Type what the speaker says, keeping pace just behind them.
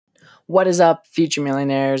What is up, future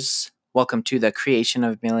millionaires? Welcome to the Creation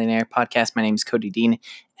of a Millionaire podcast. My name is Cody Dean,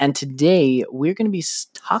 and today we're going to be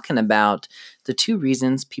talking about the 2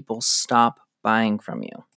 reasons people stop buying from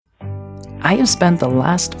you. I have spent the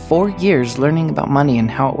last 4 years learning about money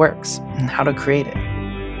and how it works and how to create it.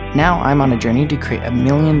 Now I'm on a journey to create $1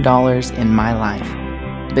 million in my life.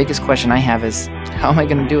 The biggest question I have is, how am I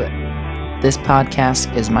going to do it? This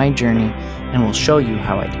podcast is my journey and will show you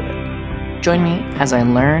how I do it. Join me as I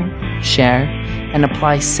learn, share, and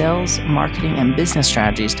apply sales, marketing, and business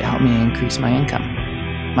strategies to help me increase my income.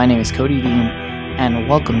 My name is Cody Dean, and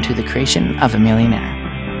welcome to the Creation of a Millionaire.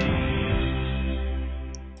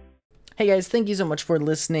 Hey guys, thank you so much for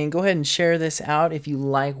listening. Go ahead and share this out if you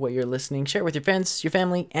like what you're listening. Share it with your friends, your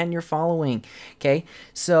family, and your following. Okay,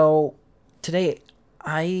 so today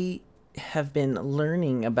I have been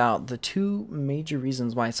learning about the 2 major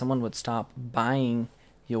reasons why someone would stop buying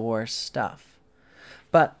your stuff.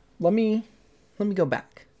 But let me go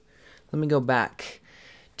back. Let me go back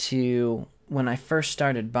to when I first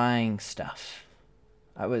started buying stuff.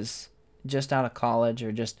 I was just out of college,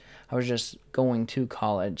 I was just going to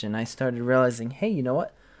college, and I started realizing, hey, you know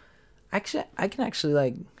what? Actually, I can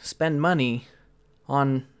actually spend money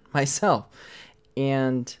on myself.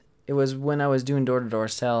 And it was when I was doing door-to-door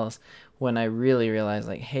sales when I really realized,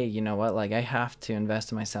 hey, you know what? I have to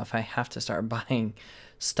invest in myself. I have to start buying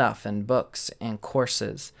stuff and books and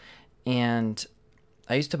courses. And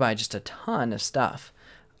I used to buy just a ton of stuff.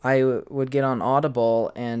 I would get on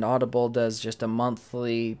Audible, and Audible does just a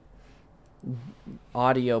monthly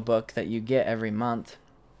audio book that you get every month.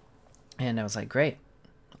 And I was like, great,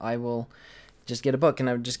 I will just get a book. And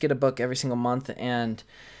I would just get a book every single month. And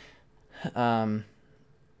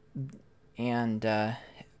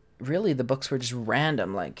really the books were just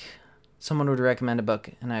random. Someone would recommend a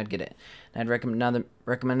book and I would get it. And I'd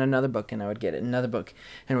recommend another book and I would get it. Another book.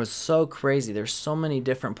 And it was so crazy. There's so many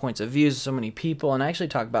different points of views, so many people. And I actually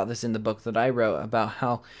talk about this in the book that I wrote about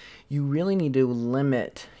how you really need to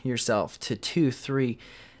limit yourself to 2, 3,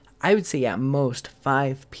 I would say at most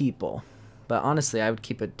 5 people. But honestly, I would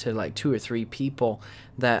keep it to 2 or 3 people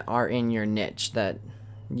that are in your niche that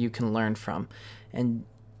you can learn from. And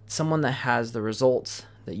someone that has the results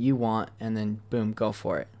that you want, and then boom, go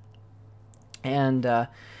for it. And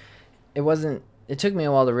it took me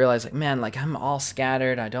a while to realize, I'm all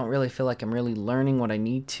scattered. I don't really feel like I'm really learning what I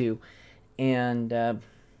need to. And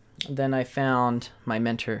then I found my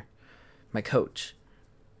mentor, my coach.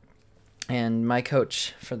 And my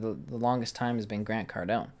coach for the longest time has been Grant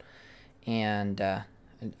Cardone. And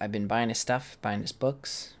I've been buying his stuff, buying his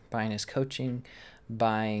books, buying his coaching,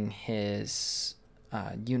 buying his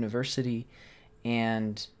university,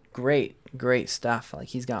 and great stuff.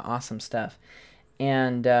 He's got awesome stuff.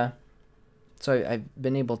 And so I've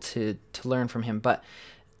been able to learn from him. But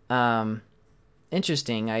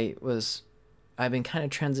interesting, I've been kind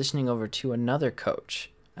of transitioning over to another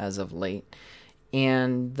coach as of late.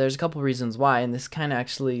 And there's a couple reasons why, and this kind of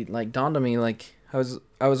actually dawned on me. I was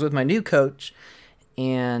with my new coach,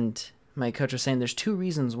 and my coach was saying there's 2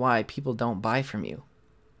 reasons why people don't buy from you.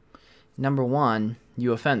 Number 1,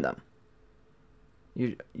 you offend them.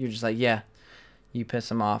 You're just yeah, you piss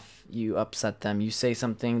them off, you upset them, you say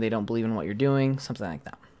something, they don't believe in what you're doing, something like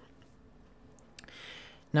that.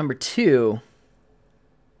 Number 2,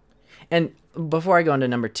 and before I go into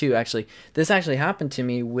number 2, this actually happened to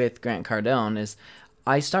me with Grant Cardone. Is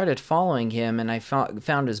I started following him, and I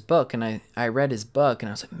found his book, and I read his book, and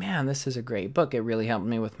I was like, man, this is a great book. It really helped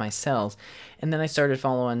me with my sales. And then I started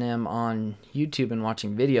following him on YouTube and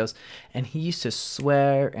watching videos, and he used to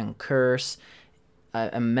swear and curse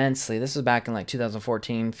immensely. This was back in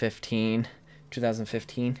 2014, 15,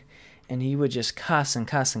 2015, and he would just cuss and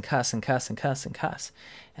cuss and cuss and cuss and cuss and cuss.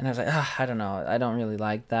 And I was like, I don't know, I don't really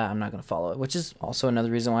like that. I'm not going to follow it, which is also another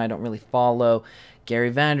reason why I don't really follow Gary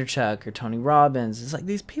Vaynerchuk or Tony Robbins. It's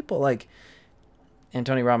these people and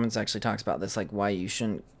Tony Robbins actually talks about this, why you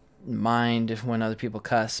shouldn't mind when other people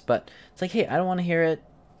cuss. But it's hey, I don't want to hear it,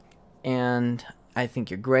 and I think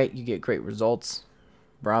you're great, you get great results,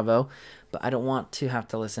 bravo, but I don't want to have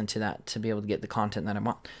to listen to that to be able to get the content that I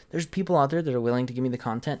want. There's people out there that are willing to give me the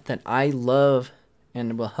content that I love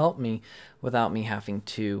and will help me without me having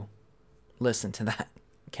to listen to that.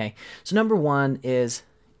 Okay, so number 1 is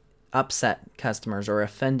upset customers or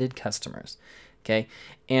offended customers. Okay,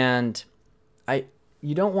 and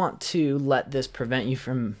you don't want to let this prevent you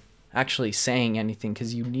from actually saying anything,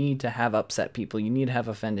 because you need to have upset people, you need to have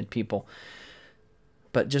offended people,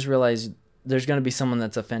 but just realize there's going to be someone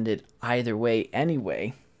that's offended either way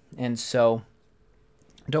anyway. And so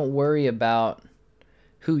don't worry about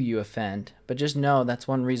who you offend, but just know that's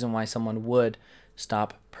one reason why someone would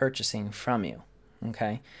stop purchasing from you.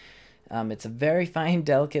 Okay. It's a very fine,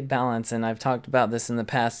 delicate balance, and I've talked about this in the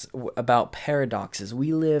past about paradoxes.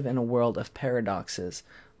 We live in a world of paradoxes,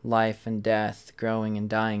 life and death, growing and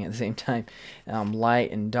dying at the same time, light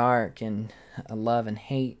and dark, and love and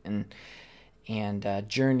hate, and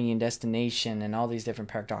journey and destination, and all these different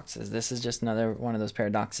paradoxes. This is just another one of those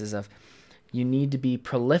paradoxes of you need to be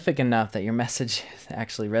prolific enough that your message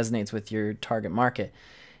actually resonates with your target market,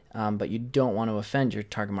 but you don't want to offend your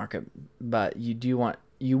target market, but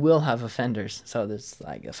you will have offenders. So there's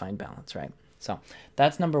like a fine balance, right? So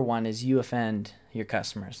that's number one, is you offend your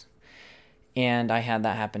customers. And I had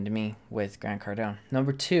that happen to me with Grant Cardone.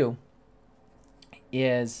 Number two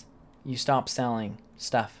is you stop selling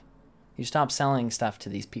stuff. You stop selling stuff to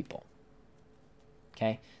these people.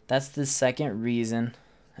 Okay? That's the second reason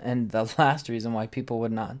and the last reason why people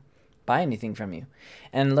would not buy anything from you.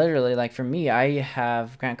 And literally, like for me, I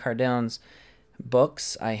have Grant Cardone's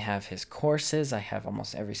books, I have his courses, I have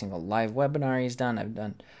almost every single live webinar he's done. I've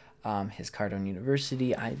done his Cardone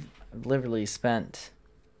University. I've literally spent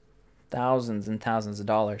thousands and thousands of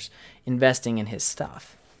dollars investing in his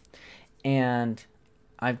stuff, and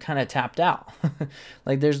I've kind of tapped out.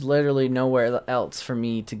 Like there's literally nowhere else for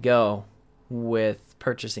me to go with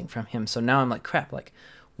purchasing from him. So now I'm like, crap, like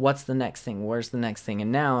what's the next thing? Where's the next thing?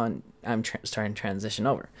 And now I'm starting to transition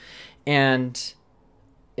over. And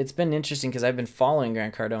it's been interesting because I've been following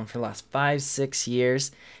Grant Cardone for the last 5-6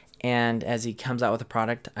 years, and as he comes out with a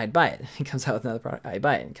product, I'd buy it. He comes out with another product, I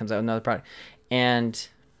buy it. He comes out with another product, and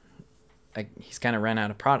he's kind of ran out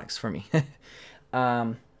of products for me.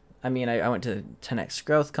 I mean, I went to 10X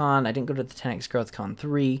Growth Con. I didn't go to the 10X Growth Con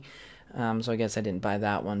 3, so I guess I didn't buy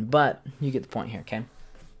that one, but you get the point here, okay?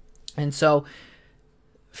 And so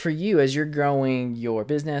for you, as you're growing your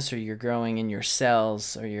business or you're growing in your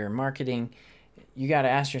sales or your marketing, you got to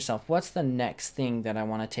ask yourself, what's the next thing that I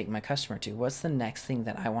want to take my customer to? What's the next thing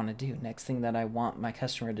that I want to do? Next thing that I want my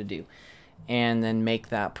customer to do? And then make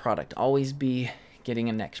that product. Always be getting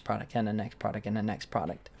a next product and a next product and a next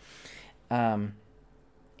product. And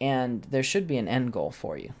there should be an end goal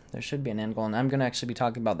for you. There should be an end goal. And I'm going to actually be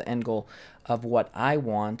talking about the end goal of what I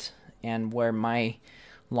want and where my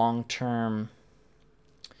long-term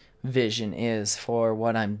vision is for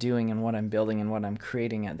what I'm doing and what I'm building and what I'm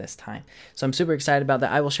creating at this time. So I'm super excited about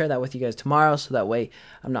that. I will share that with you guys tomorrow, so that way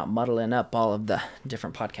I'm not muddling up all of the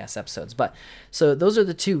different podcast episodes. But so those are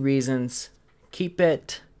the two reasons. Keep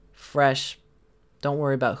it fresh. Don't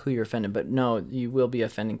worry about who you're offending, but no, you will be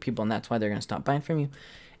offending people, and that's why they're going to stop buying from you.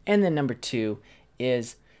 And then number two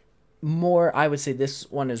is more, I would say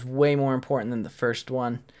this one is way more important than the first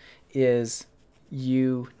one, is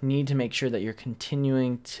you need to make sure that you're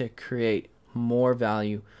continuing to create more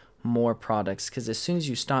value, more products, because as soon as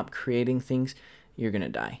you stop creating things, you're going to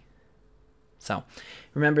die. So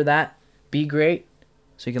remember that. Be great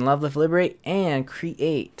so you can love, live, liberate, and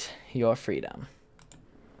create your freedom.